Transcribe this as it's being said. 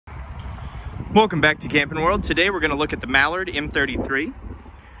Welcome back to Camping World. Today we're going to look at the Mallard M33.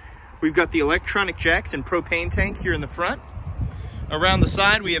 We've got the electronic jacks and propane tank here in the front. Around the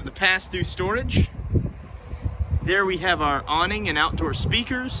side we have the pass-through storage. There we have our awning and outdoor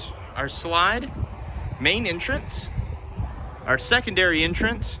speakers, our slide, main entrance, our secondary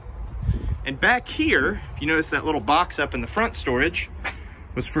entrance, and back here, if you notice that little box up in the front storage,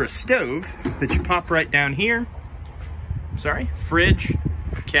 was for a stove that you pop right down here. Fridge,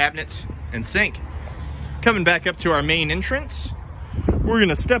 cabinets, and sink. Coming back up to our main entrance, we're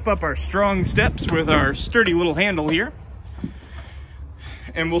gonna step up our strong steps with our sturdy little handle here,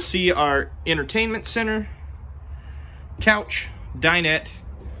 and we'll see our entertainment center, couch, dinette,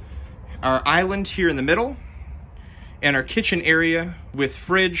 our island here in the middle, and our kitchen area with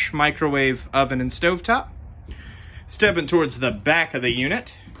fridge, microwave, oven, and stovetop. Stepping towards the back of the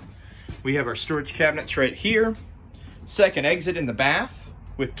unit, we have our storage cabinets right here, second exit in the bath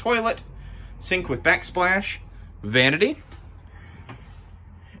with toilet, sink with backsplash, vanity,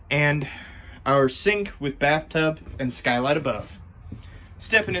 and our sink with bathtub and skylight above.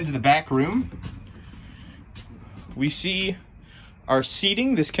 Stepping into the back room, we see our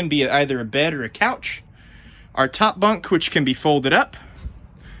seating. This can be either a bed or a couch. Our top bunk, which can be folded up.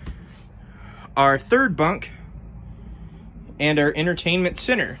 Our third bunk, and our entertainment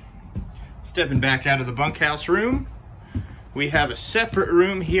center. Stepping back out of the bunkhouse room, we have a separate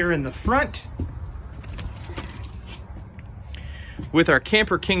room here in the front with our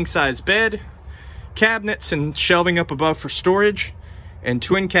camper king-size bed, cabinets and shelving up above for storage, and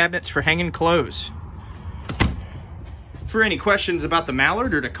twin cabinets for hanging clothes. For any questions about the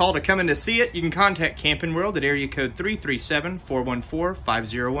Mallard or to call to come in to see it, you can contact Camping World at area code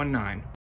 337-414-5019.